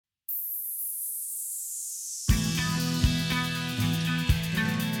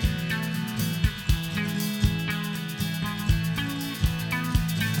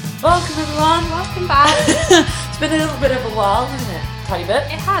Welcome everyone. Welcome back. It's been a little bit of a while, hasn't it? Tiny bit.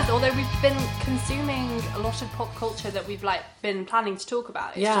 It has, although we've been consuming a lot of pop culture that we've been planning to talk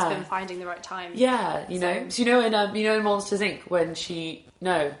about. It's just been finding the right time. Yeah, you know. So in Monsters Inc. when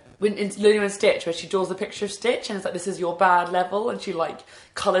in Lilo and Stitch, where she draws a picture of Stitch and it's like, this is your bad level, and she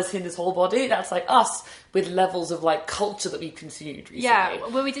colours him his whole body. That's like us with levels of culture that we've consumed recently. Yeah,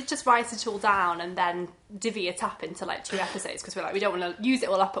 well, we did just write it all down and then divvy it up into 2 episodes because we're we don't want to use it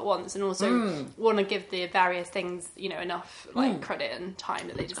all up at once, and also want to give the various things enough credit and time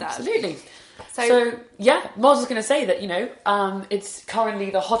that they deserve. Absolutely. So yeah, I was just going to say that it's currently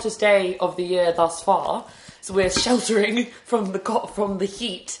the hottest day of the year thus far, so we're sheltering from the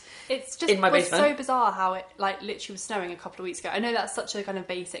heat. It's just in my basement. So bizarre how it literally was snowing a couple of weeks ago. I know that's such a kind of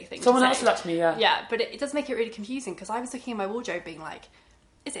basic thing. Someone to else say. said that to me, yeah. Yeah, but it does make it really confusing because I was looking at my wardrobe being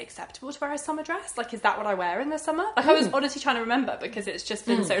is it acceptable to wear a summer dress? Is that what I wear in the summer? I was honestly trying to remember because it's just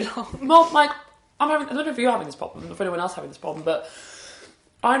been so long. Well, I don't know if you're having this problem, or if anyone else having this problem, but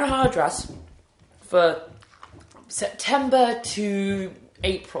I know how to dress for September to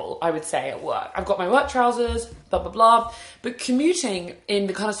April, I would say, at work. I've got my work trousers, blah, blah, blah. But commuting in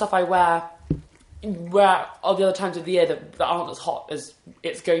the kind of stuff I wear all the other times of the year that aren't as hot as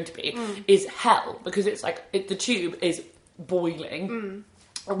it's going to be is hell, because it's the tube is boiling.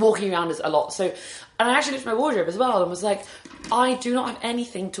 Walking around is a lot. So, and I actually looked at my wardrobe as well and was like, I do not have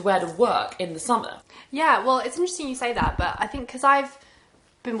anything to wear to work in the summer. Yeah, well, it's interesting you say that, but I think because I've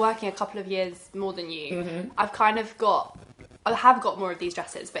been working a couple of years more than you, I have got more of these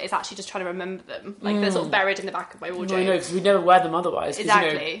dresses, but it's actually just trying to remember them. They're sort of buried in the back of my wardrobe. I know, because we never wear them otherwise.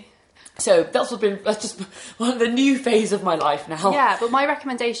 Exactly. So that's just one of the new phase of my life now. Yeah, but my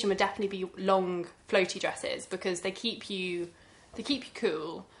recommendation would definitely be long, floaty dresses because they keep you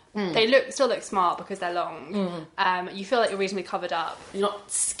cool. They still look smart because they're long. You feel like you're reasonably covered up. You're not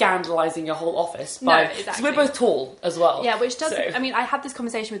scandalising your whole office. No, exactly. Because we're both tall as well. Yeah, which does... So. I mean, I had this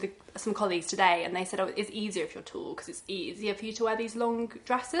conversation with some colleagues today and they said, it's easier if you're tall because it's easier for you to wear these long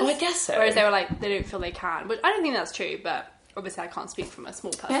dresses. Oh, I guess so. Whereas they were they don't feel they can. But I don't think that's true, but obviously I can't speak from a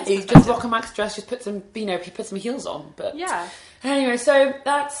small person. Yeah, you just rock a max dress, just put some, put some heels on. But yeah. Anyway, so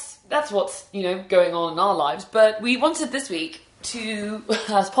that's what's, going on in our lives. But we wanted this week to,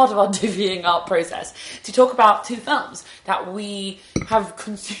 as part of our divvying up process, to talk about 2 films that we have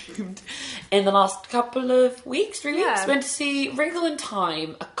consumed in the last couple of weeks, 3 weeks. We went to see Wrinkle in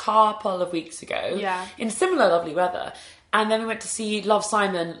Time a couple of weeks ago, in similar lovely weather, and then we went to see Love,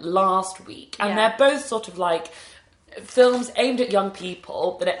 Simon last week, and they're both sort of films aimed at young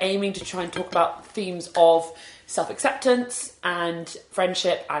people that are aiming to try and talk about themes of self-acceptance and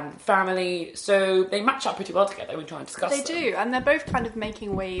friendship and family, so they match up pretty well together. We try and discuss them. They do, and they're both kind of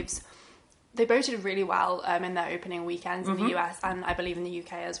making waves. They both did really well in their opening weekends in the US and I believe in the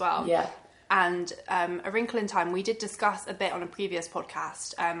UK as well. Yeah. And A Wrinkle in Time, we did discuss a bit on a previous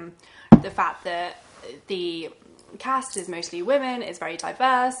podcast the fact that the cast is mostly women, it's very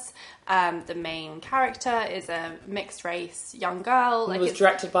diverse. The main character is a mixed race young girl. It was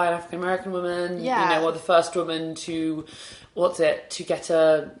directed by an African American woman. Yeah, the first woman to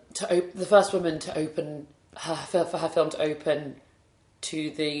the first woman to open her film to open to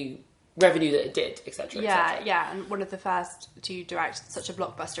the revenue that it did, etc. Yeah, and one of the first to direct such a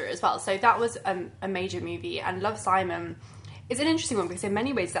blockbuster as well. So that was a major movie, and Love, Simon is an interesting one because in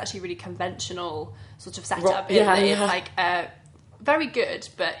many ways it's actually really conventional sort of setup. It's very good,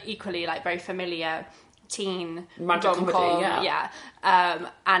 but equally very familiar teen rom-com.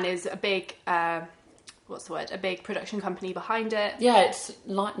 And is a big a big production company behind it. Yeah, it's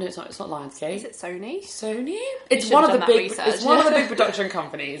not Lionsgate. Is it Sony? It's one of the big. It's one of the big production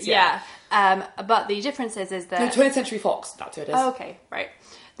companies. Yeah. But the difference is that 20th Century Fox. That's who it is. Oh, okay, right.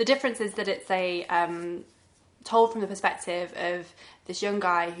 The difference is that it's told from the perspective of this young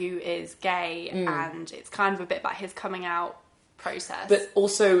guy who is gay, and it's kind of a bit about his coming out process, but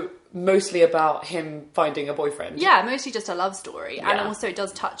also mostly about him finding a boyfriend. Yeah, mostly just a love story, and also it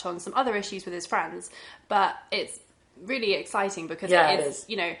does touch on some other issues with his friends, but it's really exciting because it's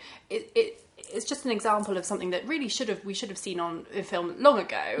just an example of something that really we should have seen on a film long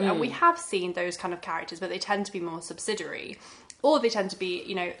ago, and we have seen those kind of characters, but they tend to be more subsidiary. Or they tend to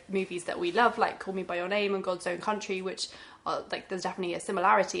be, movies that we love, like Call Me By Your Name and God's Own Country, which are, there's definitely a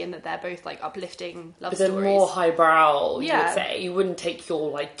similarity in that they're both, uplifting love stories. They're more highbrow, you would say. You wouldn't take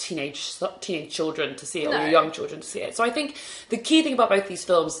your, teenage children to see it, or your young children to see it. So I think the key thing about both these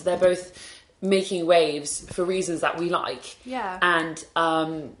films is they're both making waves for reasons that we like. Yeah. And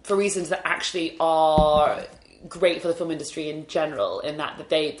for reasons that actually are great for the film industry in general, in that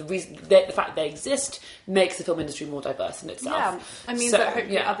the fact they exist makes the film industry more diverse in itself. Yeah, it means that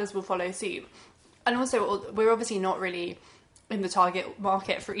hopefully others will follow suit. And also, we're obviously not really in the target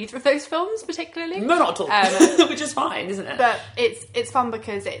market for either of those films particularly. No, not at all. Which is fine, isn't it? But it's fun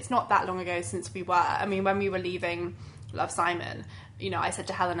because it's not that long ago since we were. I mean, when we were leaving Love, Simon, I said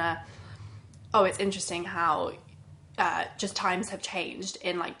to Helena, oh, it's interesting how just times have changed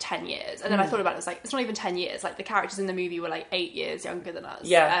in like 10 years. And then I thought about it, it's not even 10 years. Like the characters in the movie were like 8 years younger than us.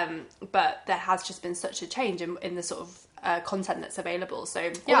 Yeah. But there has just been such a change in the sort of content that's available.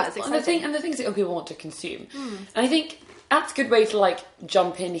 So yeah, it's exciting. And the things that people want to consume. And I think that's a good way to like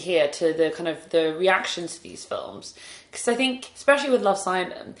jump in here to the kind of the reactions to these films. Because I think, especially with Love,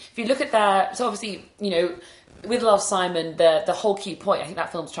 Simon, if you look at so obviously, with Love, Simon, the whole key point I think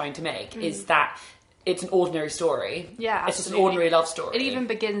that film's trying to make is that it's an ordinary story. Yeah, absolutely. It's just an ordinary love story. It even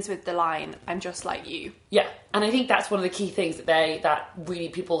begins with the line, "I'm just like you." Yeah, and I think that's one of the key things that really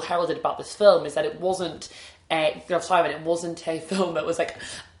people heralded about this film, is that it wasn't Love, Simon. It wasn't a film that was like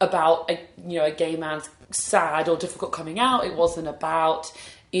about a gay man's sad or difficult coming out. It wasn't about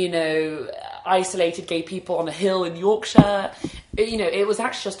isolated gay people on a hill in Yorkshire. It was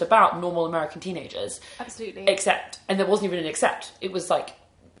actually just about normal American teenagers. Absolutely. And there wasn't even an except. It was like,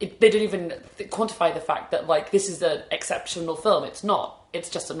 they didn't even quantify the fact that like this is an exceptional film. It's not. It's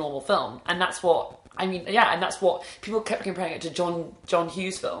just a normal film, and that's what and that's what people kept comparing it to John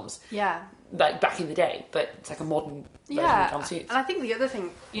Hughes films. Yeah. Like back in the day, but it's like a modern version of John Hughes. And I think the other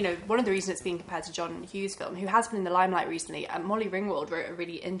thing, one of the reasons it's being compared to John Hughes' film, who has been in the limelight recently, Molly Ringwald wrote a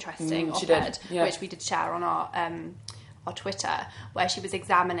really interesting op-ed, which we did share on our Twitter, where she was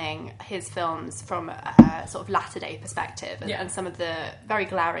examining his films from a sort of latter-day perspective and some of the very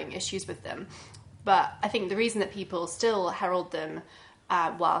glaring issues with them. But I think the reason that people still herald them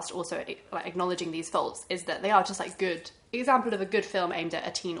whilst also like acknowledging these faults is that they are just like good example of a good film aimed at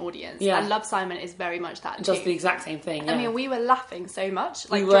a teen audience. And Love, Simon is very much that just too. The exact same thing. I mean, we were laughing so much.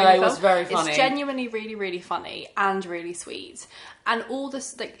 Like, it was very funny. It's genuinely really, really funny and really sweet. And all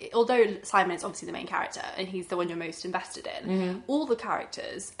this, like, although Simon is obviously the main character and he's the one you're most invested in, all the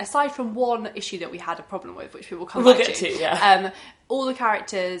characters, aside from one issue that we had a problem with, which we will come back to, all the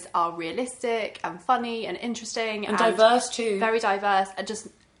characters are realistic and funny and interesting and diverse too. Very diverse and just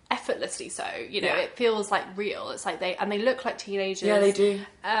effortlessly so. It feels like real. It's like they look like teenagers. Yeah, they do.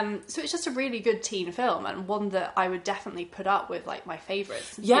 So it's just a really good teen film and one that I would definitely put up with like my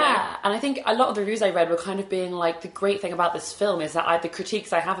favourites. Yeah, and I think a lot of the reviews I read were kind of being like, the great thing about this film is that the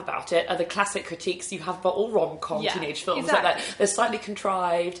critiques I have about it are the classic critiques you have about all rom-com teenage films. Exactly. Like that they're slightly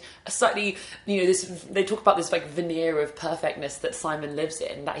contrived, slightly, they talk about this like veneer of perfectness that Simon lives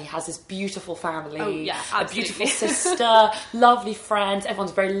in, that he has this beautiful family, a beautiful sister, lovely friends,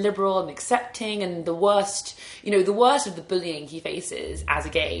 everyone's very liberal and accepting, and the worst of the bullying he faces as a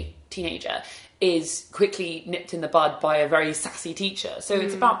gay teenager is quickly nipped in the bud by a very sassy teacher. So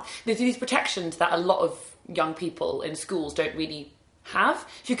it's about these protections that a lot of young people in schools don't really have.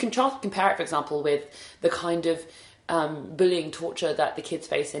 If you can compare it, for example, with the kind of bullying, torture that the kids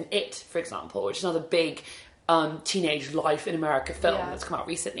face in It, for example, which is another big teenage life in America film that's come out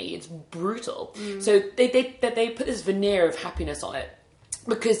recently. It's brutal. So they put this veneer of happiness on it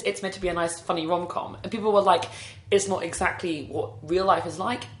because it's meant to be a nice, funny rom-com. And people were like, it's not exactly what real life is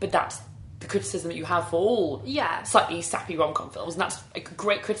like, but that's the criticism that you have for all slightly sappy rom-com films. And that's a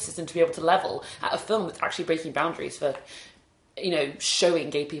great criticism to be able to level at a film that's actually breaking boundaries for,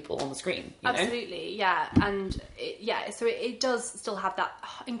 showing gay people on the screen. Absolutely, yeah. And so it does still have that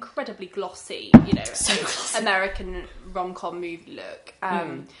incredibly glossy, so glossy American rom-com movie look.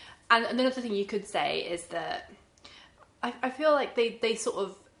 And another thing you could say is that I feel like they sort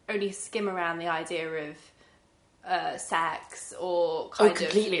of only skim around the idea of sex or kind of...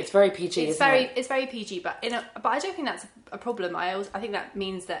 completely. It's very PG, It's very PG, but I don't think that's a problem. I think that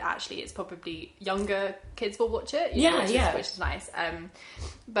means that actually it's probably younger kids will watch it. Which is nice.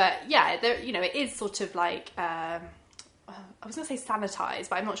 But yeah, it is sort of like... I was going to say sanitized,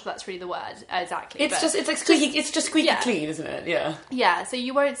 but I'm not sure that's really the word exactly. It's just squeaky clean, isn't it? Yeah. Yeah, so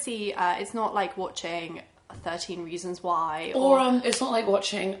you won't see... it's not like watching 13 Reasons Why. Or it's not like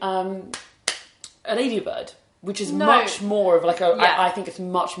watching a Ladybird, which is much more of like I think it's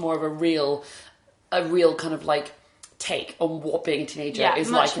much more of a real kind of like take on what being a teenager is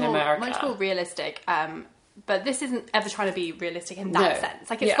like in America. Much more realistic. But this isn't ever trying to be realistic in that sense.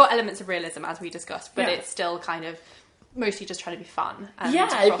 Like it's got elements of realism as we discussed, but it's still kind of mostly just trying to be fun and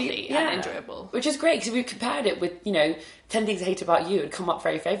frothy and enjoyable. Which is great because we compared it with, 10 Things I Hate About You would come up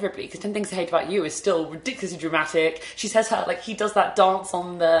very favourably, because 10 Things I Hate About You is still ridiculously dramatic. She says he does that dance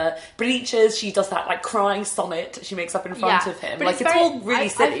on the bleachers, she does that crying sonnet she makes up in front of him. But it's all really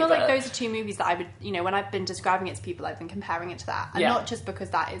silly. I feel like those are two movies that I would, when I've been describing it to people, I've been comparing it to that. And not just because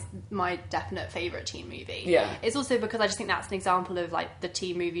that is my definite favourite teen movie. Yeah. It's also because I just think that's an example of the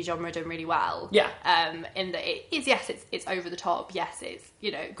teen movie genre done really well. Yeah. In that it is, yes, it's over the top. Yes, it's,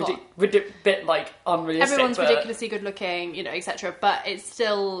 got... bit unrealistic. Everyone's ridiculously good looking, etc. But it's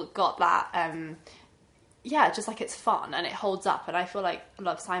still got that... just it's fun and it holds up, and I feel like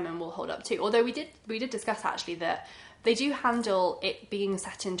Love, Simon will hold up too. Although we did discuss actually that they do handle it being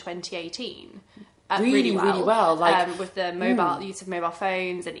set in 2018 really well, with the mobile use of mobile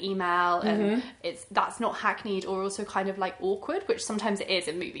phones and email, and that's not hackneyed or also kind of awkward, which sometimes it is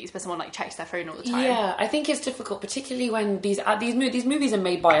in movies where someone checks their phone all the time. Yeah, I think it's difficult, particularly when these movies are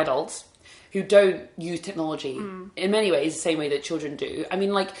made by adults who don't use technology in many ways the same way that children do. I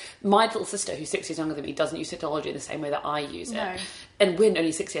mean, my little sister, who's 6 years younger than me, doesn't use technology in the same way that I use it. And we're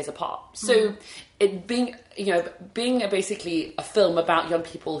only 6 years apart. So it being basically a film about young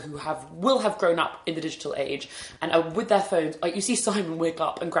people who will have grown up in the digital age and are with their phones. You see Simon wake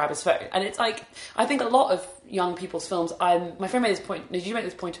up and grab his phone. And it's I think a lot of young people's films, my friend made this point, did you make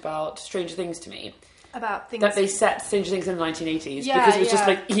this point about Stranger Things to me? About things that they set Stranger Things in the 1980s because it was just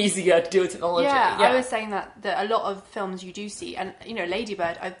easier to do with technology. Yeah, I was saying that a lot of films you do see, and Lady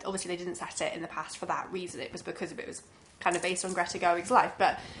Bird, obviously they didn't set it in the past for that reason. It was because it was kind of based on Greta Gerwig's life,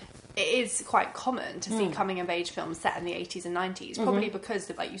 but it is quite common to see coming of age films set in the 80s and 90s, probably because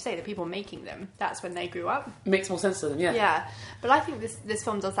of, like you say, the people making them, that's when they grew up. Makes more sense to them, yeah. Yeah, but I think this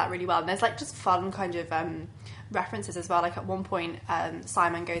film does that really well, and there's just fun kind of references as well. At one point,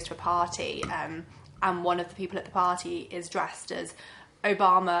 Simon goes to a party, and one of the people at the party is dressed as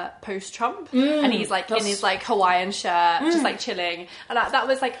Obama post-Trump, and he's in his Hawaiian shirt, just chilling, and that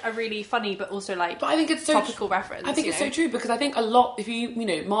was a really funny but also but I think it's so topical reference. I think it's so true, because I think a lot,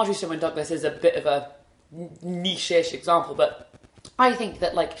 if Marjorie Stoneman Douglas is a bit of a niche-ish example, but I think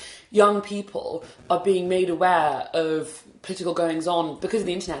that young people are being made aware of political goings on because of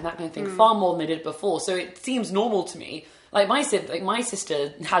the internet and that kind of thing far more than they did before. So it seems normal to me. My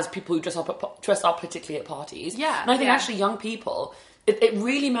sister has people who dress up politically at parties. Yeah, and I think actually young people, it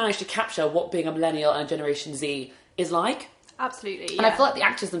really managed to capture what being a millennial and Generation Z is like. Absolutely, and I feel like the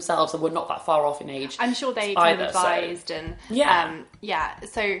actors themselves were not that far off in age. I'm sure they kind of advised and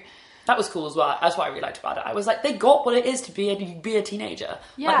so that was cool as well. That's what I really liked about it. I was they got what it is to be a teenager.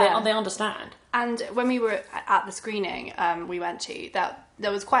 Yeah, they understand. And when we were at the screening we went to, that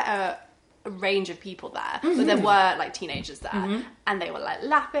there was quite a range of people there, but there were teenagers there, and they were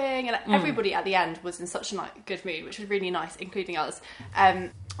laughing, and everybody at the end was in such a good mood, which was really nice, including us.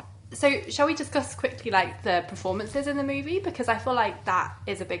 So shall we discuss quickly the performances in the movie, because I feel like that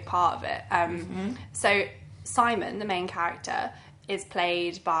is a big part of it. So Simon, the main character, is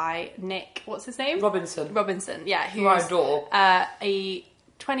played by Nick, what's his name? Robinson, yeah, who I adore. A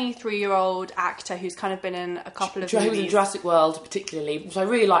 23-year-old actor who's kind of been in a couple of movies. He was in Jurassic World, particularly, which I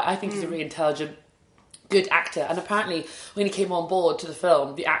really like. I think he's a really intelligent, good actor. And apparently, when he came on board to the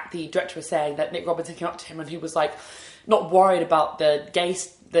film, the director was saying that Nick Robinson came up to him and he was not worried about the gay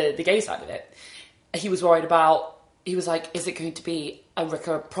side of it. He was worried about. He was is it going to be a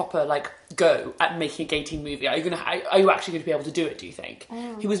proper go at making a gay teen movie? Are you actually going to be able to do it, do you think?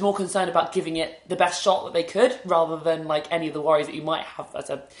 He was more concerned about giving it the best shot that they could, rather than any of the worries that you might have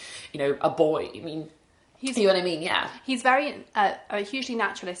as a boy. I mean, you know what I mean? Yeah. He's very a hugely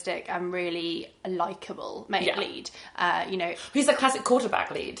naturalistic and really likeable male lead. He's a classic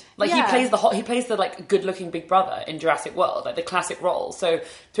quarterback lead. He plays the good-looking big brother in Jurassic World, the classic role. So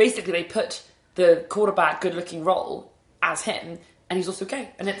basically, they put the quarterback good-looking role as him, and he's also gay,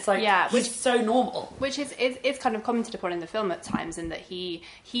 and it's he's so normal, which is kind of commented upon in the film at times, in that he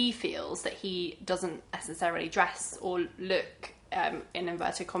feels that he doesn't necessarily dress or look in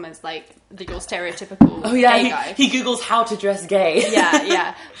inverted commas your stereotypical gay guy. He googles how to dress gay.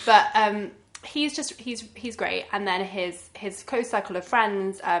 But he's great. And then his close circle of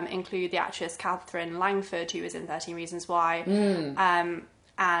friends include the actress Catherine Langford, who was in 13 Reasons Why,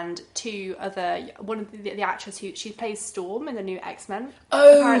 and one of the actress she plays Storm in the new X-Men.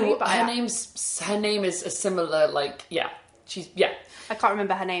 Oh, her name is a similar I can't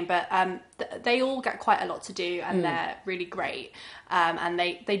remember her name, but they all get quite a lot to do, and they're really great. And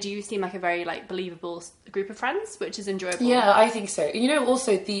they do seem like a very believable group of friends, which is enjoyable. Yeah, I think so.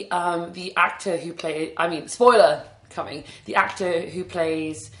 Also the actor who played, spoiler coming, the actor who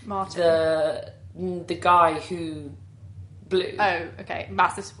plays Martin, the guy who Blue. Oh, okay.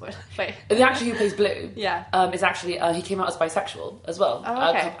 Massive spoiler. Wait. The actor who plays Blue, yeah, is actually he came out as bisexual as well. Oh,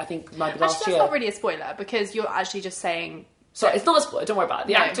 okay. I think maybe last year. That's not really a spoiler because you're actually just saying. Sorry, it's not a spoiler. Don't worry about it.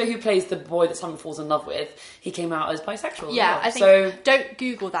 The actor who plays the boy that Simon falls in love with, he came out as bisexual. Yeah, as well. I think don't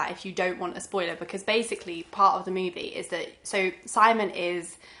Google that if you don't want a spoiler, because basically part of the movie is that Simon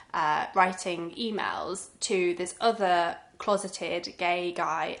is writing emails to this other closeted gay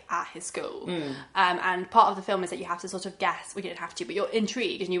guy at his school, and part of the film is that you have to sort of guess. Well, you don't have to, but you're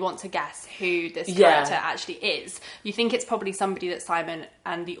intrigued and you want to guess who this character actually is. You think it's probably somebody that Simon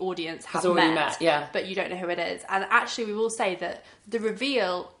and the audience have met, but you don't know who it is. And actually, we will say that the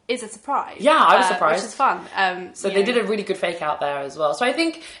reveal is a surprise. Yeah, I was surprised, which is fun. So they did a really good fake out there as well. So I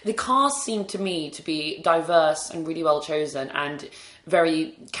think the cast seemed to me to be diverse and really well chosen and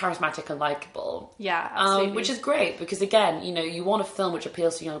very charismatic and likable. Yeah, absolutely. Which is great because, again, you want a film which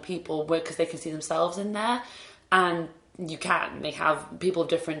appeals to young people because they can see themselves in there, and you can. They have people of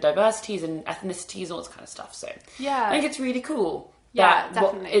different diversities and ethnicities and all this kind of stuff. So yeah, I think it's really cool. Yeah,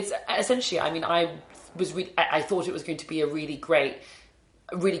 definitely. It's essentially. I mean, I thought it was going to be a really great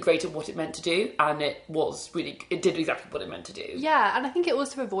at what it meant to do, and it did exactly what it meant to do. Yeah, and I think it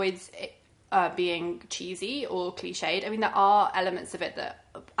also avoids being cheesy or cliched. I mean, there are elements of it that,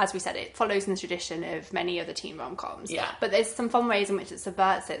 as we said, it follows in the tradition of many other teen rom-coms. Yeah. But there's some fun ways in which it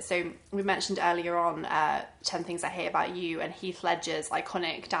subverts it. So we mentioned earlier on 10 Things I Hate About You and Heath Ledger's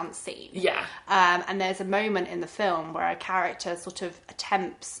iconic dance scene. Yeah. And there's a moment in the film where a character sort of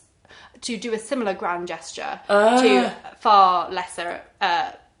attempts to do a similar grand gesture to far lesser...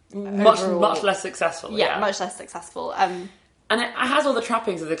 much less successful. Yeah, much less successful. And it has all the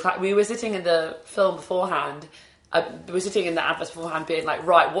trappings of the... We were sitting in the film beforehand, we were sitting in the adverts beforehand being like,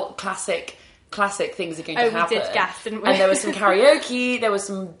 right, what classic things are going to happen? We did guess, didn't we? And there was some karaoke, there was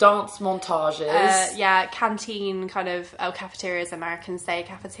some dance montages. Canteen kind of... cafeterias, Americans say,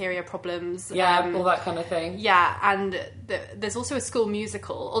 cafeteria problems. Yeah, all that kind of thing. Yeah, and there's also a school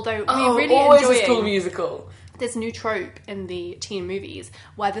musical, although we really always a school musical. This new trope in the teen movies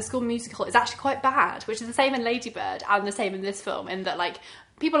where the school musical is actually quite bad, which is the same in Lady Bird and the same in this film, in that like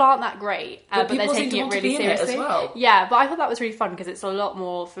people aren't that great, but they're taking it really seriously. As well. Yeah, but I thought that was really fun because it's a lot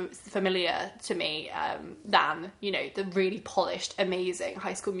more familiar to me than the really polished, amazing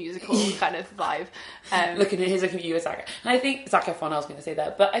High School Musical kind of vibe. Looking at you as Zac, and I think Zac Efron. I was going to say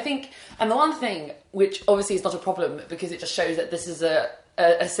that, but I think, and the one thing which obviously is not a problem because it just shows that this is a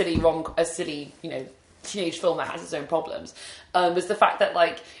silly teenage film that has its own problems, was the fact that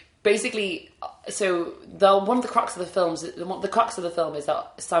basically, so the crux of the film is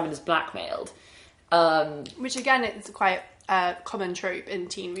that Simon is blackmailed, which again is quite a common trope in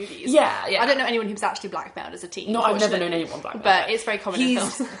teen movies. Yeah. I don't know anyone who's actually blackmailed as a teen. No, I've never known anyone blackmailed, but it's very common in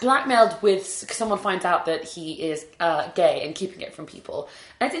films. He's blackmailed with someone finds out that he is gay and keeping it from people.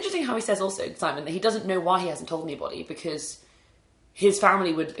 And it's interesting how he says also, Simon, that he doesn't know why he hasn't told anybody because his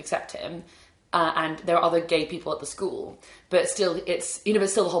family would accept him. And there are other gay people at the school, but still, but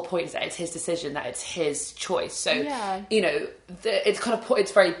still the whole point is that it's his decision, that it's his choice. So,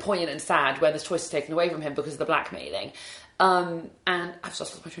 it's very poignant and sad when this choice is taken away from him because of the blackmailing. And I've just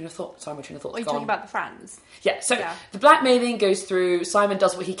lost my train of thought. Sorry, my train of thought. Are you talking about the friends? Yeah. So the blackmailing goes through. Simon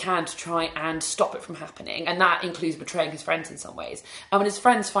does what he can to try and stop it from happening, and that includes betraying his friends in some ways. And when his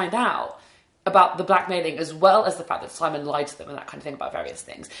friends find out about the blackmailing, as well as the fact that Simon lied to them and that kind of thing about various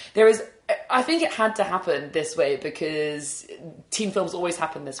things, I think it had to happen this way because teen films always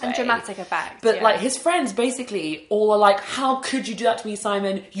happen this way. And dramatic effect. But his friends basically all are like, how could you do that to me,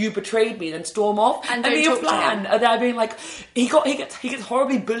 Simon? You betrayed me, then storm off. And don't talk to him. And they're being like, he gets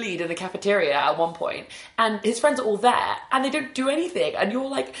horribly bullied in the cafeteria at one point, and his friends are all there and they don't do anything, and you're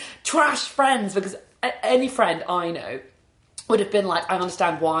like, trash friends, because any friend I know would have been like, I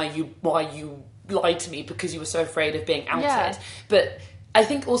understand why you lied to me because you were so afraid of being outed. Yeah. But I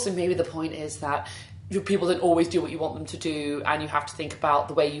think also maybe the point is that people don't always do what you want them to do, and you have to think about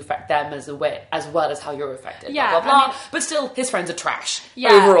the way you affect them as well as how you're affected. Yeah, blah, blah, blah. But still, his friends are trash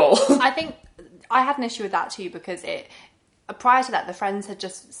overall. I think I had an issue with that too because prior to that, the friends had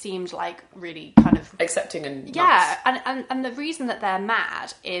just seemed like really kind of accepting and nice. And the reason that they're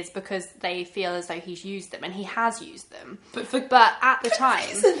mad is because they feel as though he's used them, and he has used them. But at the time,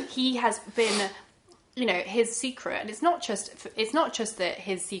 he has been, his secret, and it's not just that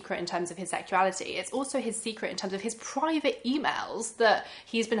his secret in terms of his sexuality. It's also his secret in terms of his private emails that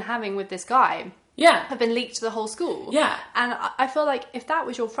he's been having with this guy. Yeah, have been leaked to the whole school. Yeah, and I feel like if that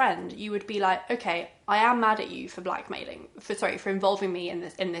was your friend, you would be like, okay, I am mad at you for blackmailing, for involving me in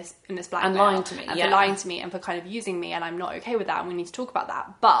this blackmail and lying to me, and for lying to me and for kind of using me, and I'm not okay with that, and we need to talk about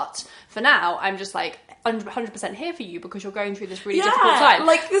that. But for now, I'm just like, 100% here for you because you're going through this really difficult time.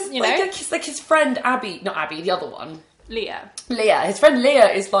 Like this, you know, like his friend not Abby, the other one. Leah. His friend Leah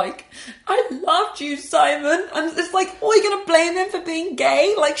is like, I loved you, Simon. And it's like, oh, you're going to blame him for being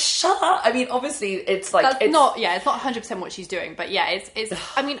gay? Like, shut up. I mean, obviously, it's like... it's not 100% what she's doing. But yeah, it's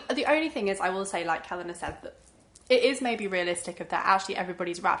I mean, the only thing is, I will say, like Helena said, that it is maybe realistic of that actually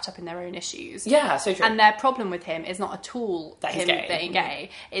everybody's wrapped up in their own issues. Yeah, so true. And their problem with him is not at all that him being gay.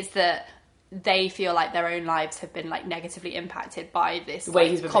 It's that they feel like their own lives have been like negatively impacted by this the way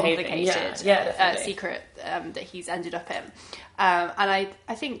he's been complicated secret that he's ended up in. And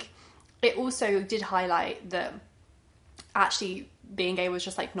I think it also did highlight that actually being gay was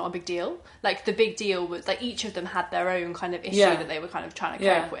just like not a big deal. Like the big deal was like each of them had their own kind of issue that they were kind of trying to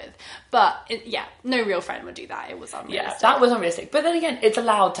cope with. But no real friend would do that. It was unrealistic. Yeah, that was unrealistic. But then again, it's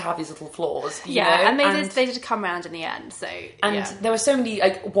allowed to have these little flaws. You know? And they did come around in the end. So there were so many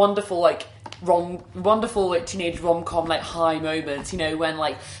like wonderful like teenage rom-com like high moments, you know, when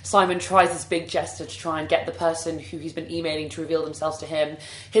like Simon tries this big gesture to try and get the person who he's been emailing to reveal themselves to him.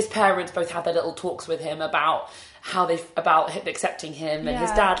 His parents both have their little talks with him about him accepting him, and his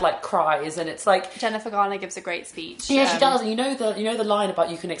dad like cries, and it's like Jennifer Garner gives a great speech. Yeah, she does. And you know the line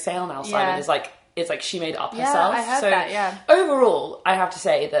about you can exhale now, Simon, is like it's like she made it up herself. I heard that, yeah. Overall, I have to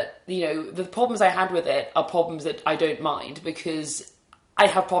say that, you know, the problems I had with it are problems that I don't mind, because I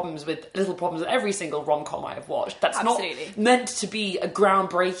have little problems with every single rom-com I have watched. That's Absolutely. Not meant to be a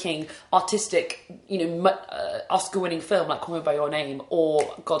groundbreaking, artistic, you know, Oscar-winning film like Call Me By Your Name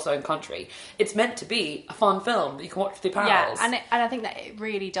or God's Own Country. It's meant to be a fun film that you can watch with your pals. Yeah, and I think that it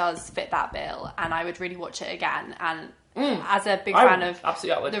really does fit that bill, and I would really watch it again. And as a big fan of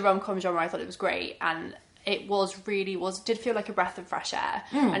the rom-com genre, I thought it was great, and it did feel like a breath of fresh air.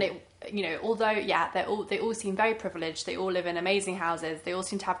 And it, you know, although they all seem very privileged, they all live in amazing houses, they all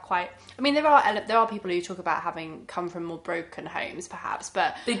seem to have there are people who talk about having come from more broken homes perhaps,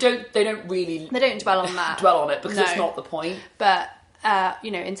 but they don't dwell on that dwell on it, because it's not the point. But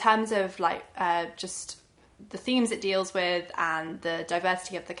you know, in terms of like just the themes it deals with and the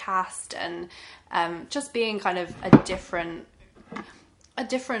diversity of the cast, and just being kind of a different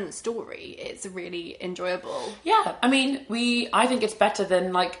story, it's really enjoyable. Yeah, I mean, I think it's better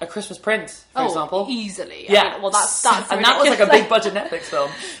than like A Christmas Prince, for example. Easily. Yeah, I mean, well, that's and that was like a big budget Netflix film.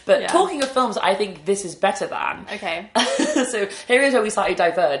 But talking of films, I think this is better than. Okay. So here is where we slightly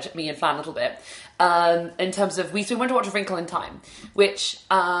diverge, me and Flan, a little bit. In terms of we went to watch A Wrinkle in Time, which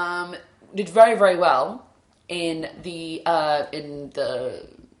did very, very well in the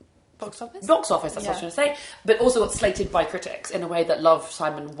box office, that's what I was going to say, but also got slated by critics in a way that Love,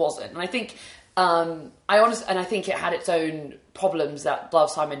 Simon wasn't. And I think I think it had its own problems that Love,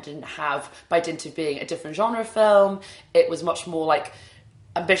 Simon didn't have by dint of being a different genre film. It was much more like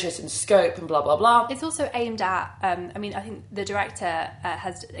ambitious in scope and blah blah blah. It's also aimed at I mean, I think the director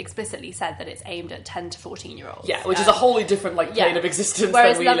has explicitly said that it's aimed at 10 to 14-year-olds. Yeah, which is a wholly different like plane of existence.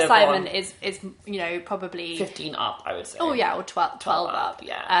 Whereas than we Love, live Simon on. is you know, probably 15 up, I would say. Oh yeah, or 12 up.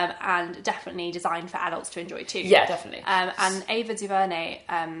 Yeah. And definitely designed for adults to enjoy too. Yeah, definitely. And Ava DuVernay,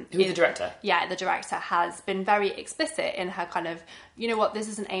 who's the director? Yeah, the director has been very explicit in her kind of, you know what, this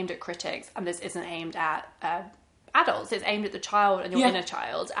isn't aimed at critics and this isn't aimed at adults. It's aimed at the child and your inner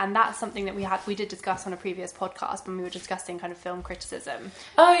child, and that's something that we did discuss on a previous podcast when we were discussing kind of film criticism.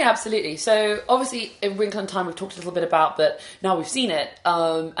 Oh yeah, absolutely. So obviously in Wrinkle in Time we've talked a little bit about, but now we've seen it,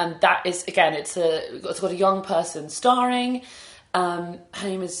 and that is, again, it's got a young person starring. Her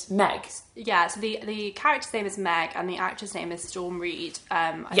name is Meg. Yeah, so the character's name is Meg and the actress name is Storm Reid.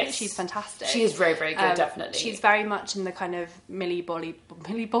 I think she's fantastic. She is very, very good, definitely. She's very much in the kind of Millie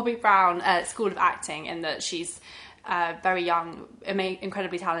Bobby Brown school of acting, in that she's very young,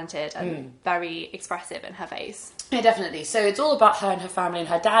 incredibly talented, and very expressive in her face. Yeah, definitely. So it's all about her and her family, and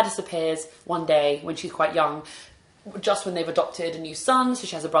her dad disappears one day when she's quite young, just when they've adopted a new son. So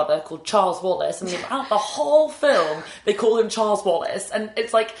she has a brother called Charles Wallace, and throughout the whole film they call him Charles Wallace, and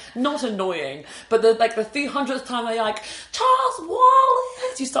it's like not annoying, but the 300th time they're like, Charles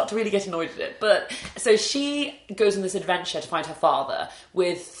Wallace, you start to really get annoyed at it. But so she goes on this adventure to find her father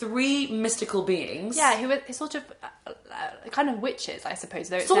with 3 mystical beings, who are sort of kind of witches, I suppose,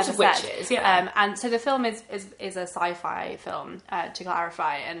 though it's sort never of witches, said. And so the film is a sci-fi film, to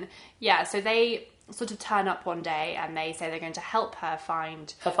clarify, and so they sort of turn up one day and they say they're going to help her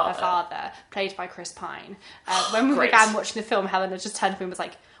find her father, played by Chris Pine. When we began watching the film, Helena just turned to me and was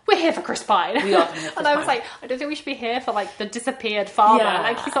like, "We're here for Chris Pine." We are here for Chris And I was like, I don't think we should be here for like the disappeared father. Yeah.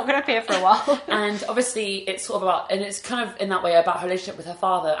 Like, he's not going to appear for a while. And obviously it's sort of about, and it's kind of in that way about her relationship with her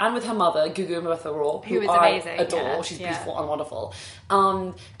father and with her mother, Gugu Mbatha-Raw, who is amazing. I adore. She's beautiful and wonderful.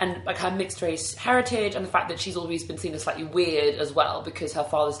 And like her mixed race heritage, and the fact that she's always been seen as slightly weird as well because her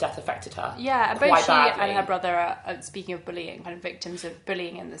father's death affected her. Yeah, quite both she badly. and her brother are, speaking of bullying, kind of victims of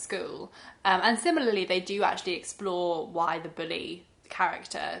bullying in the school. And similarly, they do actually explore why the bully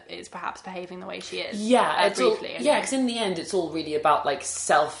character is perhaps behaving the way she is. Yeah, briefly. Because in the end, it's all really about like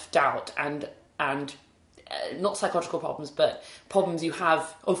self-doubt and not psychological problems, but problems you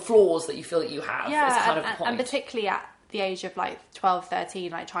have or flaws that you feel that you have. Yeah, is kind of the point. And particularly at the age of like 12,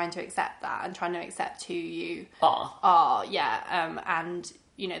 13, like trying to accept that and trying to accept who you are. And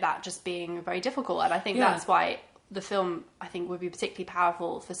you know, that just being very difficult. And I think that's why the film, I think, would be particularly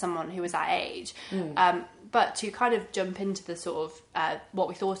powerful for someone who was that age. But to kind of jump into the sort of what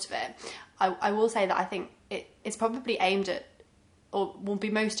we thought of it, I will say that I think it's probably aimed at, or will be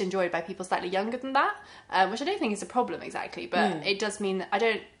most enjoyed by people slightly younger than that, which I don't think is a problem exactly, but it does mean that I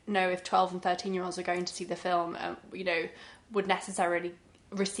don't know if 12 and 13-year-olds are going to see the film, you know, would necessarily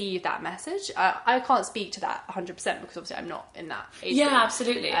receive that message. I can't speak to that 100% because obviously I'm not in that age group.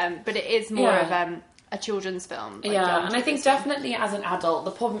 Absolutely. But it is more of a children's film. Like and I think definitely as an adult,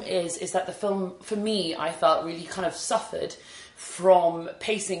 the problem is that the film, for me, I felt really kind of suffered from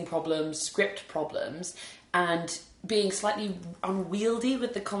pacing problems, script problems, and being slightly unwieldy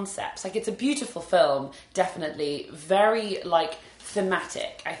with the concepts. Like, it's a beautiful film, definitely, very like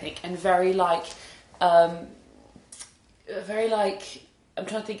thematic, I think, and very like I'm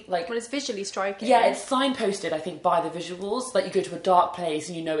trying to think, like... Well, it's visually striking. Yeah, it's signposted, I think, by the visuals. Like, you go to a dark place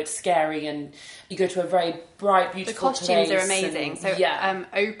and you know it's scary, and you go to a very bright, beautiful place. The costumes are amazing.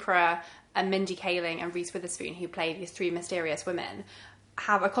 Oprah and Mindy Kaling and Reese Witherspoon, who play these three mysterious women,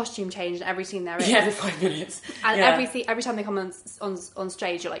 have a costume change in every scene they're in. Yeah, every 5 minutes. And every time they come on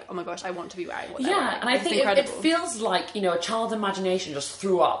stage, you're like, oh my gosh, I want to be wearing what they're wearing. And I think it feels like, you know, a child's imagination just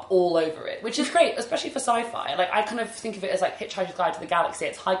threw up all over it, which is great, especially for sci-fi. Like, I kind of think of it as like Hitchhiker's Guide to the Galaxy.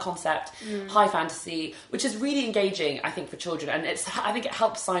 It's high concept, high fantasy, which is really engaging, I think, for children. And I think it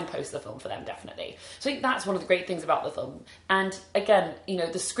helps signpost the film for them, definitely. So I think that's one of the great things about the film. And again, you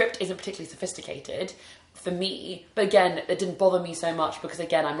know, the script isn't particularly sophisticated for me, but again, it didn't bother me so much because,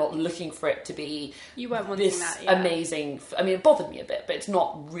 again, I'm not looking for it to be amazing. I mean, it bothered me a bit, but it's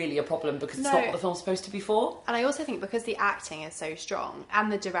not really a problem because it's not what the film's supposed to be for. And I also think because the acting is so strong,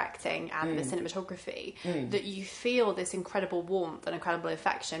 and the directing and the cinematography, that you feel this incredible warmth and incredible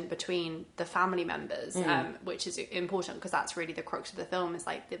affection between the family members, which is important because that's really the crux of the film. Is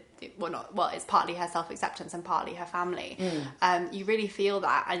like it's partly her self-acceptance and partly her family. You really feel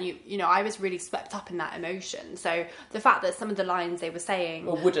that, and you know, I was really swept up in that emotion. So the fact that some of the lines they were saying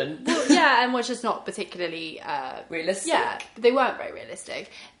were wooden, and were just not particularly realistic. Yeah, they weren't very realistic.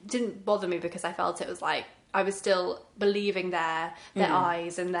 Didn't bother me because I felt it was like I was still believing their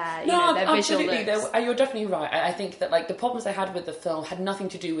eyes and their their visual looks. You're definitely right. I think that like the problems I had with the film had nothing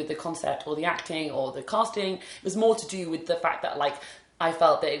to do with the concept or the acting or the casting. It was more to do with the fact that like I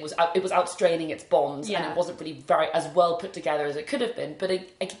felt that it was outstraining its bonds, and it wasn't really very as well put together as it could have been. But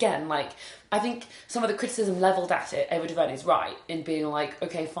again, like, I think some of the criticism levelled at it, Ava DuVernay is right in being like,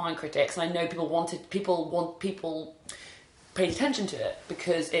 okay, fine, critics, and I know people paid attention to it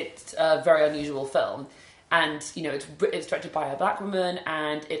because it's a very unusual film. And, you know, it's directed by a black woman,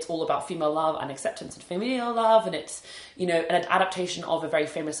 and it's all about female love and acceptance and familial love, and it's, you know, an adaptation of a very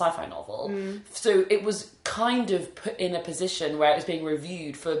famous sci-fi novel. So it was kind of put in a position where it was being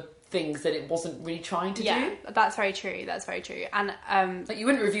reviewed for things that it wasn't really trying to do. Yeah, that's very true. And like, you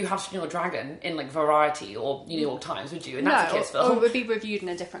wouldn't review How to Train Your Dragon in like Variety or New York Times, would you? And that's a kid's film. Or it would be reviewed in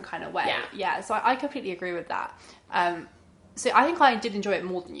a different kind of way. Yeah. So I completely agree with that. So I think I did enjoy it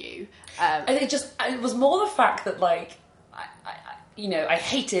more than you. And it was more the fact that, like, I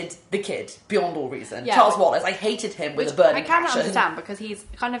hated the kid beyond all reason. Yeah. Charles Wallace, I hated him with a burning passion. I can understand because he's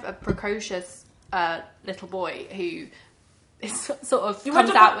kind of a precocious little boy who is sort of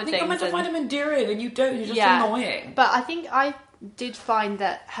comes out with things. You're meant to find him endearing and you don't. You're just annoying. But I think I did find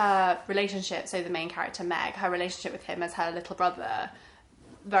that her relationship, so the main character Meg, her relationship with him as her little brother,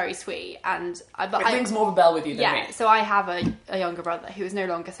 very sweet, and it rings more of a bell with you than me. So I have a younger brother who is no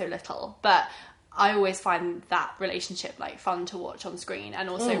longer so little, but I always find that relationship like fun to watch on screen and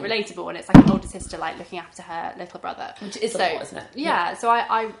also relatable, and it's like an older sister like looking after her little brother, which is so, isn't it? Yeah, so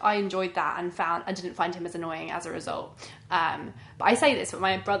I enjoyed that and I didn't find him as annoying as a result. But I say this, but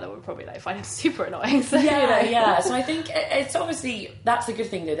my brother would probably like find him super annoying. So, yeah. So I think it's obviously, that's a good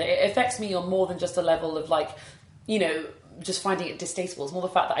thing though, that it affects me on more than just a level of like, you know, just finding it distasteful. It's more the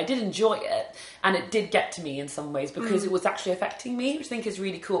fact that I did enjoy it and it did get to me in some ways because it was actually affecting me, which I think is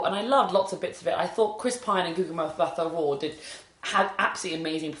really cool. And I loved lots of bits of it. I thought Chris Pine and Gugu Mbatha-Raw had absolutely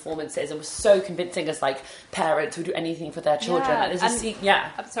amazing performances and was so convincing as like parents who do anything for their children. I'm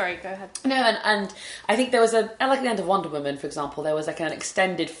sorry, go ahead. No, and I think there was like at the end of Wonder Woman, for example, there was like an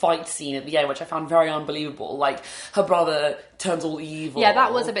extended fight scene at the end, which I found very unbelievable. Like her brother turns all evil. Yeah,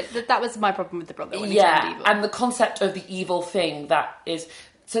 that was my problem with the brother when he turned evil. And the concept of the evil thing that is,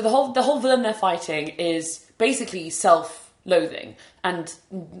 so the whole villain they're fighting is basically self-loathing and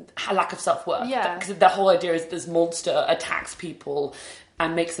a lack of self-worth. Yeah. Because the whole idea is this monster attacks people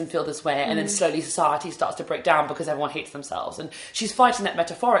and makes them feel this way, and then slowly society starts to break down because everyone hates themselves. And she's fighting that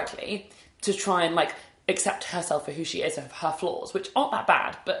metaphorically to try and like accept herself for who she is, of her flaws, which aren't that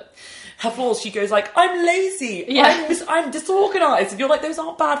bad, but her flaws, she goes like, I'm lazy, I'm disorganised, and you're like, those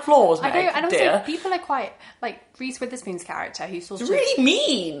aren't bad flaws, Meg, I know, and also dear. people are quite, like, Reese Witherspoon's character, who's sort of... really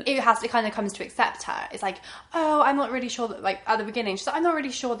mean! It kind of comes to accept her. It's like, oh, I'm not really sure that, like, at the beginning, she's like, I'm not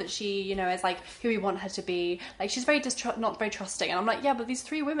really sure that she, you know, is, like, who we want her to be. Like, she's very not very trusting. And I'm like, yeah, but these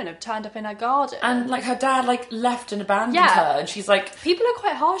 3 women have turned up in her garden. And, like, her dad, like, left and abandoned her, and she's like... People are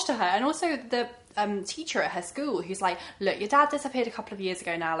quite harsh to her, and also the... teacher at her school who's like, look, your dad disappeared a couple of years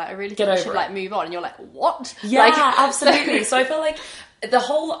ago now, like I really think you should like move on, and you're like, what? Yeah, like, absolutely. So I feel like the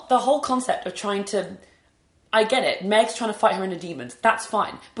whole concept of trying to, I get it, Meg's trying to fight her inner demons, that's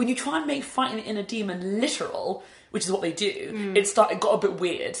fine, but when you try and make fighting an inner demon literal, which is what they do, it got a bit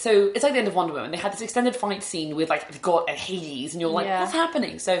weird. So it's like the end of Wonder Woman, they had this extended fight scene with like the god and Hades, and you're like, what's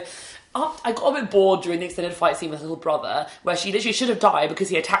happening? So I got a bit bored during the extended fight scene with her little brother, where she literally should have died because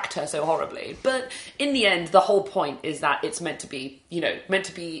he attacked her so horribly. But in the end, the whole point is that it's meant to be, you know,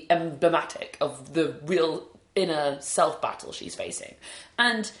 emblematic of the real inner self battle she's facing.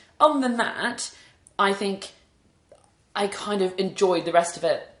 And other than that, I think I kind of enjoyed the rest of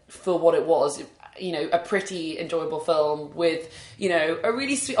it for what it was. You know, a pretty enjoyable film with, you know, a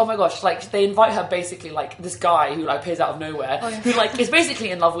really sweet, oh my gosh, like they invite her basically like this guy who like appears out of nowhere, who like is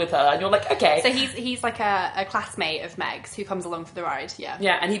basically in love with her, and you're like, okay. So he's like a classmate of Meg's who comes along for the ride,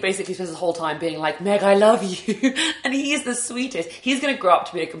 Yeah, and he basically spends the whole time being like, Meg, I love you. And he is the sweetest. He's going to grow up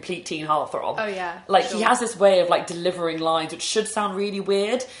to be a complete teen heartthrob. Oh yeah. Like he has this way of like delivering lines which should sound really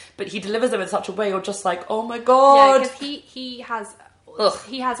weird, but he delivers them in such a way you're just like, oh my god. Yeah, because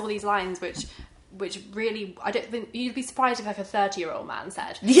he has all these lines which really, I don't think you'd be surprised if like a 30-year-old man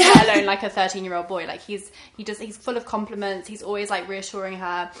said, let alone like a 13-year-old boy. Like he's full of compliments. He's always like reassuring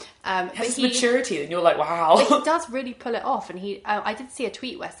her. He has maturity, and you're like, wow. But he does really pull it off. And I did see a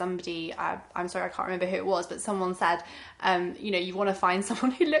tweet where somebody, I'm sorry, I can't remember who it was, but someone said, you know, you want to find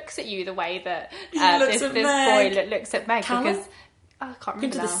someone who looks at you the way that this boy looks at Meg, Callum? because. I can't remember.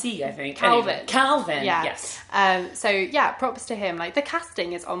 Into the sea, I think. Calvin, yeah. Yes. So yeah, props to him. Like the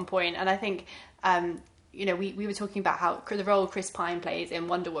casting is on point, and I think you know, we were talking about how the role Chris Pine plays in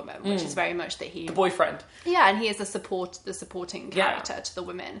Wonder Woman, which is very much that the boyfriend. Yeah, and he is the supporting character to the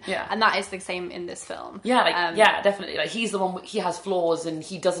women. Yeah, and that is the same in this film. Yeah, definitely. Like he's the one. He has flaws, and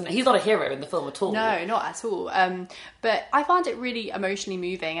he's not a hero in the film at all. No, not at all. But I found it really emotionally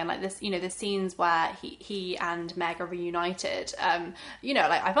moving, and like this, you know, the scenes where he and Meg are reunited. You know,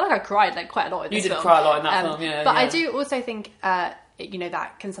 like I felt like I cried like quite a lot in this film. You did cry a lot in that film, yeah. But I do also think, you know,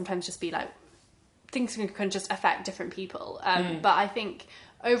 that can sometimes just be like. Things can just affect different people. But I think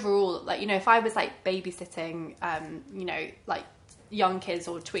overall, like, you know, if I was like babysitting, you know, like young kids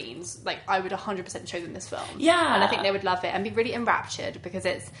or tweens, like I would 100% show them this film. Yeah. And I think they would love it and be really enraptured because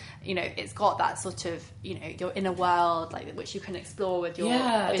it's, you know, it's got that sort of, you know, your inner world, like which you can explore with your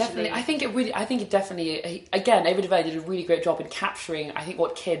visually. Definitely. I think it definitely, again, Ava DuVernay did a really great job in capturing, I think,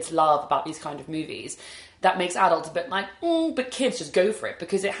 what kids love about these kind of movies. That makes adults a bit like, but kids just go for it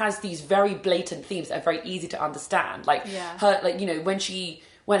because it has these very blatant themes that are very easy to understand. Like her, like, you know,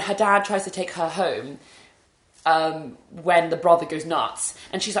 when her dad tries to take her home, when the brother goes nuts,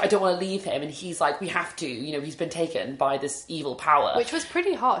 and she's like, I don't want to leave him, and he's like, we have to, you know, he's been taken by this evil power, which was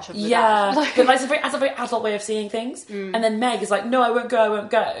pretty harsh of the dad. But like, that's a very adult way of seeing things. And then Meg is like, no, I won't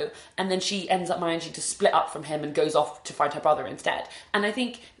go, and then she ends up managing to split up from him and goes off to find her brother instead. And I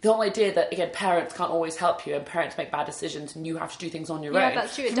think the whole idea that, again, parents can't always help you, and parents make bad decisions, and you have to do things on your own.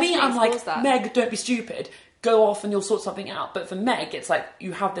 That's true. For me, I'm like, Meg, don't be stupid. go off and you'll sort something out. But for Meg, it's like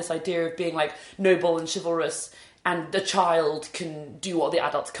you have this idea of being like noble and chivalrous, and the child can do what the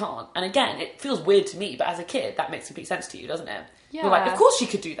adults can't. And again, it feels weird to me, but as a kid, that makes complete sense to you, doesn't it? Yeah. You're like, of course she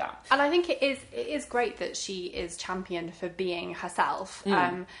could do that. And I think it is great that she is championed for being herself.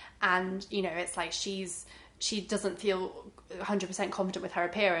 And, you know, it's like she doesn't feel 100% confident with her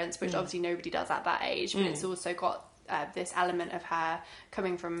appearance, which obviously nobody does at that age, but it's also got this element of her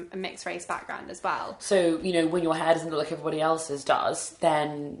coming from a mixed race background as well. So, you know, when your hair doesn't look like everybody else's does,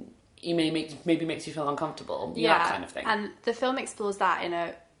 then it maybe makes you feel uncomfortable. You know, that kind of thing. And the film explores that in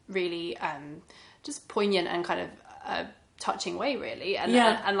a really just poignant and kind of touching way, really. And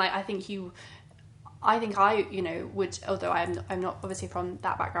like I think I you know would, although I'm not obviously from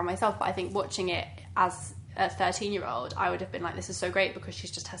that background myself, but I think watching it as a 13-year-old, I would have been like, this is so great because she's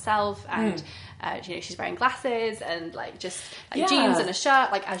just herself, and you know, she's wearing glasses and like just like jeans and a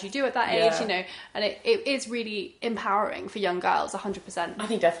shirt, like as you do at that age, you know, and it is really empowering for young girls, 100%. I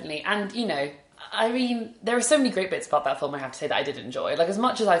think definitely. And you know, I mean, there are so many great bits about that film, I have to say, that I did enjoy. Like, as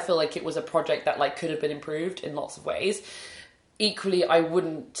much as I feel like it was a project that like could have been improved in lots of ways, equally I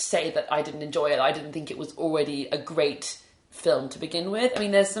wouldn't say that I didn't enjoy it. I didn't think it was already a great film to begin with. I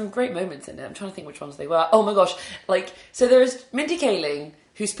mean, there's some great moments in it. I'm trying to think which ones they were. Oh my gosh. Like, so there's Mindy Kaling,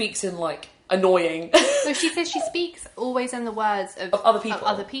 who speaks in like annoying. So she says she speaks always in the words of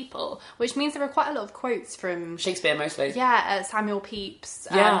other people, which means there are quite a lot of quotes from Shakespeare mostly. Yeah, Samuel Pepys.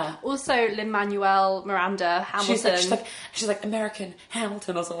 Yeah. Also Lin-Manuel Miranda, Hamilton. She's like American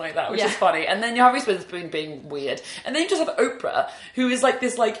Hamilton or something like that, which is funny. And then Harvey Witherspoon being weird. And then you just have Oprah, who is like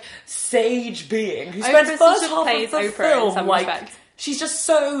this like sage being who spends the first half of the film like she's just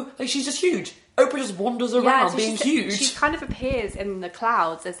so like she's just huge. Oprah just wanders around being huge. She kind of appears in the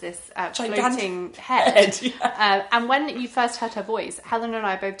clouds as this floating head. And when you first heard her voice, Helen and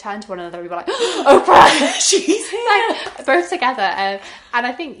I both turned to one another. We were like, Oprah! She's here! Like, both together. And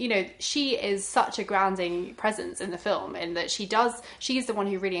I think, you know, she is such a grounding presence in the film in that she's the one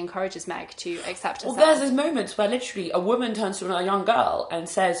who really encourages Meg to accept herself. Well, there's these moments where literally a woman turns to a young girl and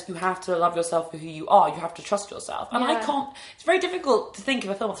says, you have to love yourself for who you are. You have to trust yourself. And it's very difficult to think of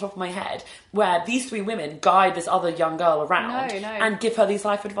a film off the top of my head where these three women guide this other young girl around and give her these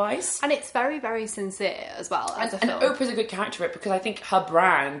life advice. And it's very, very sincere as well as a film. And Oprah's a good character for it because I think her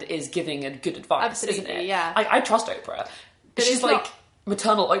brand is giving a good advice, absolutely, isn't it? Yeah. I trust Oprah. But she's like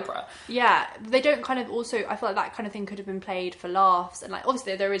maternal Oprah. Yeah, they don't kind of also, I feel like that kind of thing could have been played for laughs, and like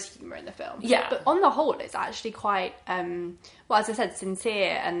obviously there is humour in the film. Yeah. But on the whole, it's actually quite, well, as I said,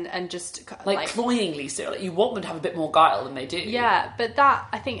 sincere and just like cloyingly so. Like, you want them to have a bit more guile than they do. Yeah, but that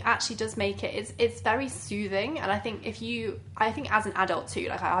I think actually does make it. It's very soothing, and I think I think as an adult too,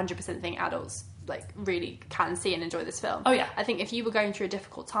 like I 100% think adults like really can see and enjoy this film. Oh yeah. I think if you were going through a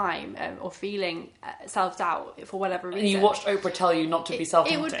difficult time or feeling self-doubt for whatever reason, and you watched Oprah tell you not to be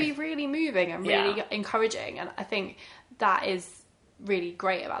self-doubting, it would be really moving and really encouraging, and I think that is really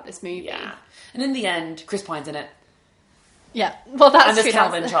great about this movie. Yeah. And in the end, Chris Pine's in it. Yeah, well, that's and this true.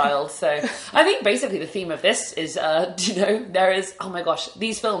 Calvin child. So I think basically the theme of this is, you know, there is, oh my gosh,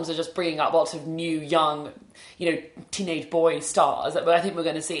 these films are just bringing up lots of new, young, you know, teenage boy stars that I think we're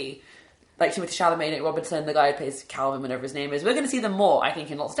going to see. Like Timothée Chalamet, Nick Robinson, the guy who plays Calvin, whatever his name is. We're going to see them more, I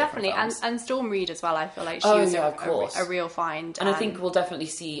think, in lots of different films. And Storm Reid as well. I feel like she was a real find. And I think we'll definitely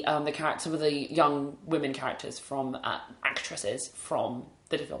see some of the young women characters from actresses from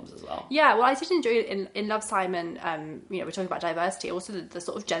the films as well. Yeah, well, I did enjoy it in Love, Simon. You know, we're talking about diversity, also the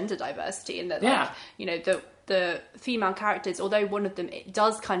sort of gender diversity, in that, like, you know, the female characters, although one of them, it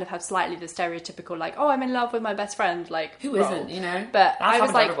does kind of have slightly the stereotypical, like, oh, I'm in love with my best friend, like, who isn't, you know? But I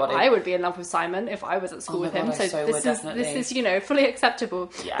was like, I would be in love with Simon if I was at school with him. God, so this is, you know, fully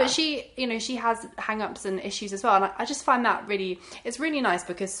acceptable. Yeah. But she, you know, she has hang-ups and issues as well, and I just find that it's really nice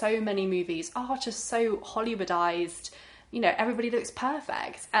because so many movies are just so Hollywoodized. You know, everybody looks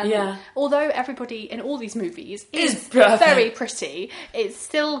perfect. And although everybody in all these movies is very pretty, it's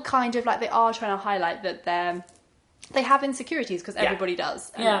still kind of like they are trying to highlight that they have insecurities because everybody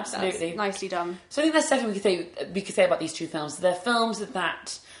does. And absolutely. Nicely done. So I think that's definitely we could say about these two films. They're films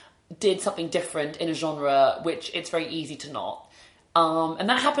that did something different in a genre which it's very easy to not. And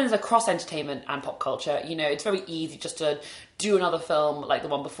that happens across entertainment and pop culture. You know, it's very easy just to do another film like the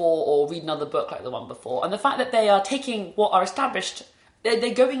one before or read another book like the one before. And the fact that they are taking what are established,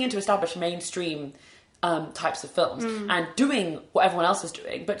 they're going into established mainstream types of films and doing what everyone else is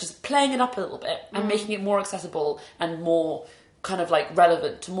doing, but just playing it up a little bit and making it more accessible and more kind of like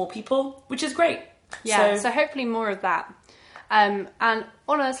relevant to more people, which is great. Yeah, so hopefully more of that. And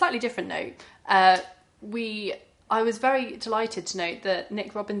on a slightly different note, we I was very delighted to note that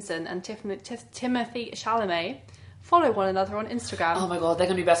Nick Robinson and Timothée Chalamet follow one another on Instagram. Oh my god, they're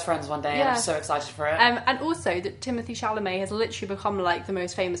going to be best friends one day. Yeah. I'm so excited for it. And also that Timothée Chalamet has literally become like the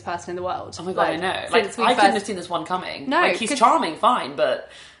most famous person in the world. Oh my god, I know. Like, I couldn't have seen this one coming. No, like, he's charming, fine, but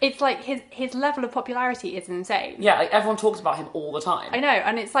it's like his level of popularity is insane. Yeah, like everyone talks about him all the time. I know,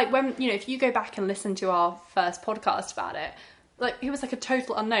 and it's like when if you go back and listen to our first podcast about it, like he was like a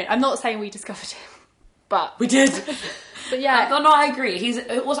total unknown. I'm not saying we discovered him, but we did. But yeah, no, I agree. He's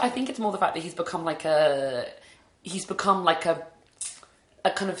also. I think it's more the fact that he's become like a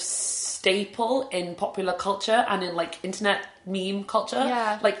kind of staple in popular culture and in like internet meme culture.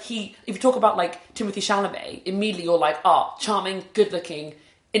 Yeah. Like if you talk about like Timothée Chalamet, immediately you're like, charming, good looking,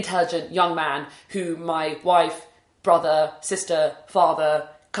 intelligent young man who my wife, brother, sister, father,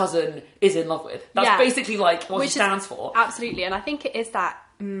 cousin is in love with. That's basically like what he stands for. Absolutely. And I think it is that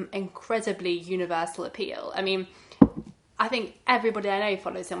incredibly universal appeal. I mean, I think everybody I know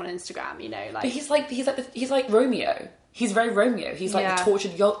follows him on Instagram, like. But he's like Romeo. He's very Romeo. He's like the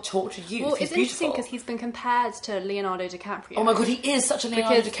tortured youth. Well, he's it's beautiful. interesting because he's been compared to Leonardo DiCaprio. Oh my god, he is such a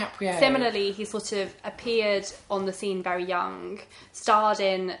Leonardo DiCaprio. Similarly, he sort of appeared on the scene very young, starred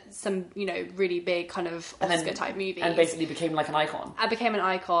in some, really big kind of Oscar-type movies. And basically became like an icon.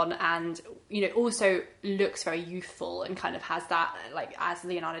 And, also looks very youthful and kind of has that, like, as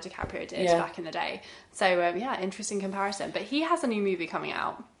Leonardo DiCaprio did back in the day. So, interesting comparison. But he has a new movie coming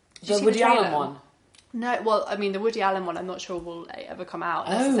out. The Woody Allen one? No, well, I mean, the Woody Allen one, I'm not sure will ever come out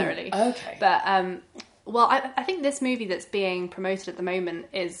necessarily. Oh, okay. But, I think this movie that's being promoted at the moment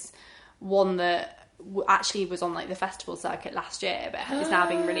is one that actually was on, like, the festival circuit last year, but is now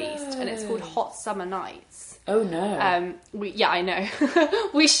being released, and it's called Hot Summer Nights. Oh, no. I know.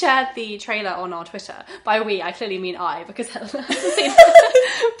 We shared the trailer on our Twitter. By we, I clearly mean I, because I haven't seen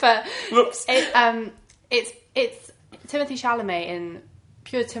it. But whoops. It's Timothée Chalamet in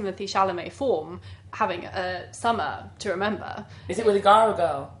pure Timothée Chalamet form, having a summer to remember. Is it with a guy or a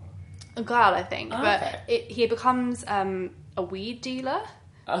girl? A girl, I think. Oh, but okay. He becomes a weed dealer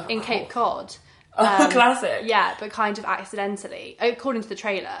in Cape Cod. Classic. Yeah, but kind of accidentally, according to the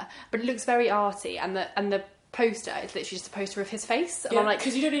trailer. But it looks very arty, and the poster is literally just a poster of his face. And I'm like,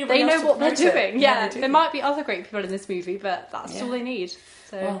 because you don't need they know what they're doing. Yeah, they there might be other great people in this movie, but that's all they need.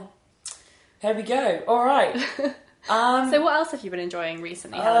 So, well, here we go. All right. So what else have you been enjoying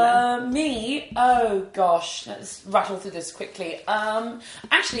recently, Helena? Me? Oh gosh, let's rattle through this quickly.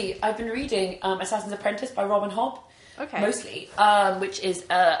 Actually, I've been reading Assassin's Apprentice by Robin Hobb. Okay. Mostly, which is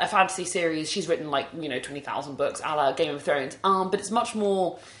a fantasy series. She's written 20,000 books, a la Game of Thrones. But it's much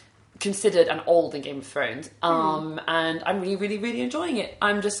more considered and old than Game of Thrones. And I'm really, really, really enjoying it.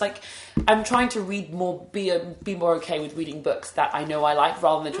 I'm just I'm trying to read more, be more okay with reading books that I know I like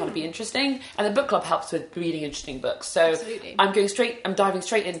rather than trying to be interesting. And the book club helps with reading interesting books. So absolutely. I'm diving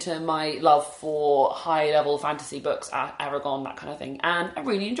straight into my love for high level fantasy books, Aragon, that kind of thing. And I'm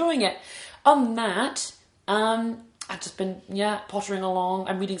really enjoying it. On that, I've just been, pottering along.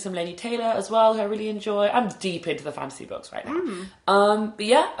 I'm reading some Lady Taylor as well, who I really enjoy. I'm deep into the fantasy books right now. But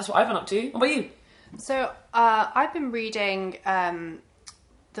that's what I've been up to. What about you? So, I've been reading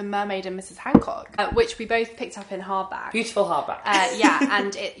The Mermaid and Mrs. Hancock, which we both picked up in hardback. Beautiful hardback.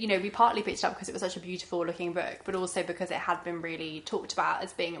 And it, we partly picked it up because it was such a beautiful looking book, but also because it had been really talked about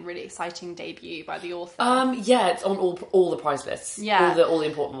as being a really exciting debut by the author. It's on all the prize lists. Yeah. All the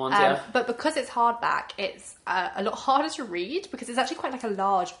important ones, But because it's hardback, it's a lot harder to read because it's actually quite like a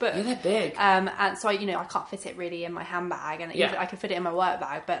large book. Yeah, they're big. And so, I can't fit it really in my handbag, and even I can fit it in my work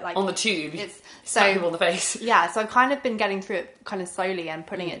bag, but like... On the tube. It's slap people on the face. Yeah, so I've kind of been getting through it kind of slowly and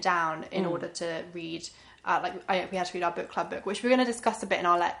putting it down in order to read. We had to read our book club book, which we're going to discuss a bit in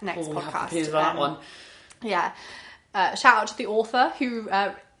our next podcast. We'll that one. Yeah. Shout out to the author who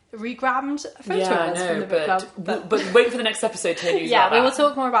regrammed a photo of us from the book club. But wait for the next episode to news about that. We will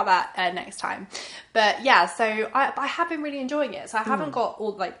talk more about that next time. But yeah, so I have been really enjoying it. So I haven't got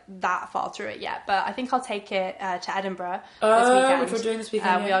all that far through it yet, but I think I'll take it to Edinburgh this weekend. Which we're doing this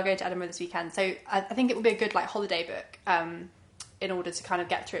weekend. We are going to Edinburgh this weekend. So I think it will be a good holiday book. In order to kind of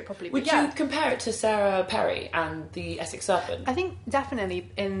get through it properly. Would you compare it to Sarah Perry and the Essex Serpent? I think definitely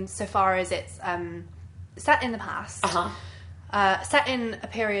insofar as it's set in the past, set in a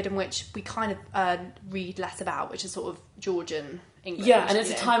period in which we kind of read less about, which is sort of Georgian England. Yeah, and it's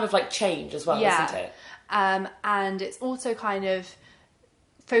a time of change as well, isn't it? And it's also kind of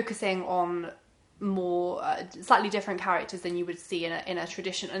focusing on more slightly different characters than you would see in a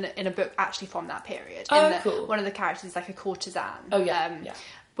tradition in a book actually from that period. Cool. One of the characters is like a courtesan. Oh yeah,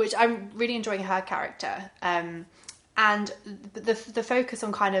 which I'm really enjoying her character. And the focus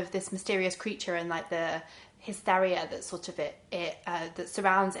on kind of this mysterious creature in hysteria that sort of that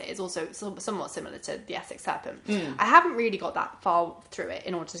surrounds it is also somewhat similar to The Essex Serpent. I haven't really got that far through it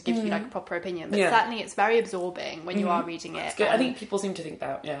in order to give you like a proper opinion, but certainly it's very absorbing when you are reading it. I think people seem to think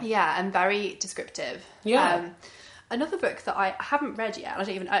that, yeah, and very descriptive. Another book that I haven't read yet, I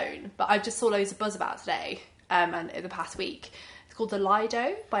don't even own, but I just saw loads of buzz about today and in the past week. It's called The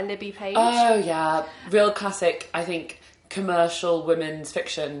Lido by Libby Page. Oh yeah, real classic, I think, commercial women's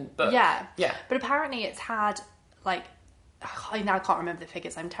fiction book. Yeah. But apparently it's had like, I now can't remember the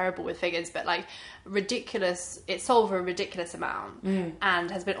figures, I'm terrible with figures, but like ridiculous, it sold for a ridiculous amount and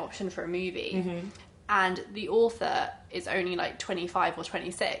has been optioned for a movie. And the author is only like 25 or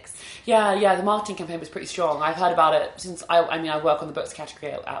 26. Yeah, the marketing campaign was pretty strong. I've heard about it since, I work on the books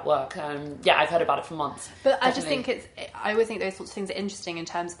category at work. I've heard about it for months. But definitely. I just think I always think those sorts of things are interesting in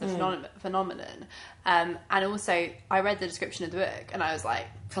terms of the phenomenon. And also, I read the description of the book and I was like...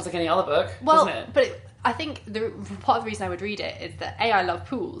 Sounds like any other book, doesn't it? But I think part of the reason I would read it is that I love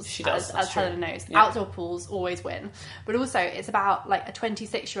pools. She does, as Helena knows. Yeah. Outdoor pools always win. But also, it's about like a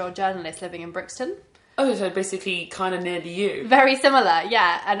 26-year-old journalist living in Brixton. Oh, so basically kind of near to you. Very similar,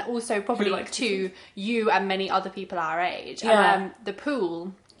 yeah. And also probably like to you and many other people our age. Yeah. And the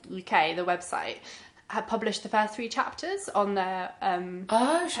Pool UK, the website, had published the first 3 chapters on their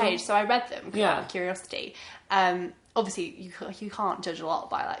page. So I read them out of curiosity. Obviously, you can't judge a lot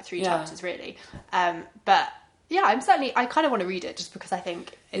by like 3 chapters, really. But... yeah, I kind of want to read it just because I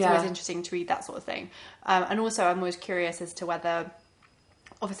think it's always interesting to read that sort of thing. And also I'm always curious as to whether,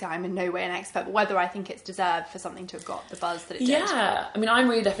 obviously I'm in no way an expert, but whether I think it's deserved for something to have got the buzz that it did. Yeah, I mean, I'm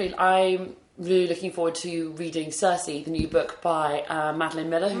really looking forward to reading Circe, the new book by Madeline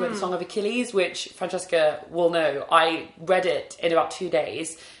Miller, who wrote The Song of Achilles, which Francesca will know. I read it in about 2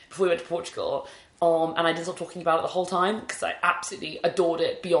 days before we went to Portugal. And I didn't stop talking about it the whole time because I absolutely adored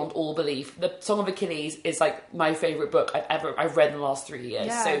it beyond all belief. The Song of Achilles is like my favourite book I've read in the last 3 years.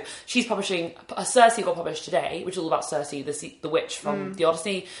 Yeah. So she's publishing, Circe got published today, which is all about Circe, the witch from the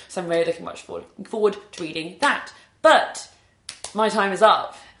Odyssey. So I'm really looking much forward to reading that. But my time is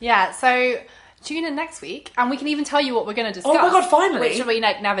up. Yeah, so tune in next week and we can even tell you what we're going to discuss. Oh my God, finally! Which we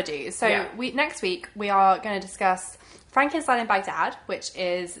never do. So next week we are going to discuss Frankenstein in Baghdad, which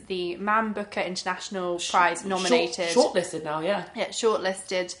is the Man Booker International Prize nominated... Shortlisted now, yeah. Yeah,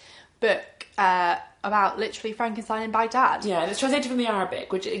 shortlisted book about literally Frankenstein in Baghdad. Yeah, and it's translated from the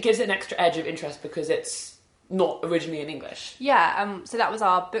Arabic, which it gives it an extra edge of interest because it's not originally in English. Yeah, so that was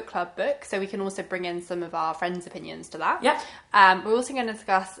our book club book, so we can also bring in some of our friends' opinions to that. Yeah. We're also going to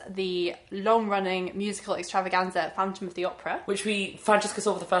discuss the long-running musical extravaganza Phantom of the Opera, which Francesca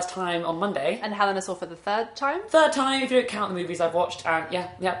saw for the first time on Monday. And Helena saw for the third time. Third time, if you don't count the movies I've watched. And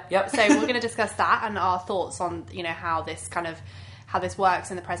yeah. So we're going to discuss that and our thoughts on, how this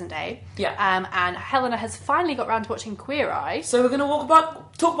works in the present day. Yeah. And Helena has finally got round to watching Queer Eye. So we're going to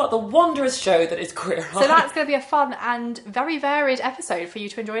talk about the wondrous show that is Queer Eye. So that's going to be a fun and very varied episode for you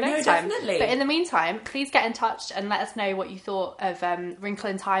to enjoy next time. Definitely. But in the meantime, please get in touch and let us know what you thought of Wrinkle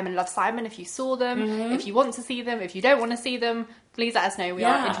in Time and Love, Simon, if you saw them, if you want to see them, if you don't want to see them. Please let us know. We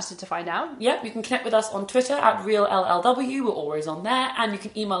are interested to find out. Yeah, you can connect with us on Twitter at RealLLW. We're always on there. And you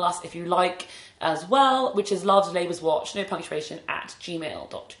can email us if you like as well, which is Loves Labours Watched, no punctuation,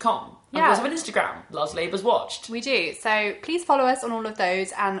 @gmail.com. And we also have an Instagram, Loves Labours Watched. We do. So please follow us on all of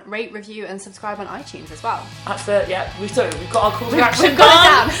those and rate, review and subscribe on iTunes as well. That's it, yeah. We've got our call to action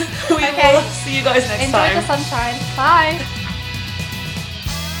done. We will see you guys next time. Enjoy the sunshine. Bye.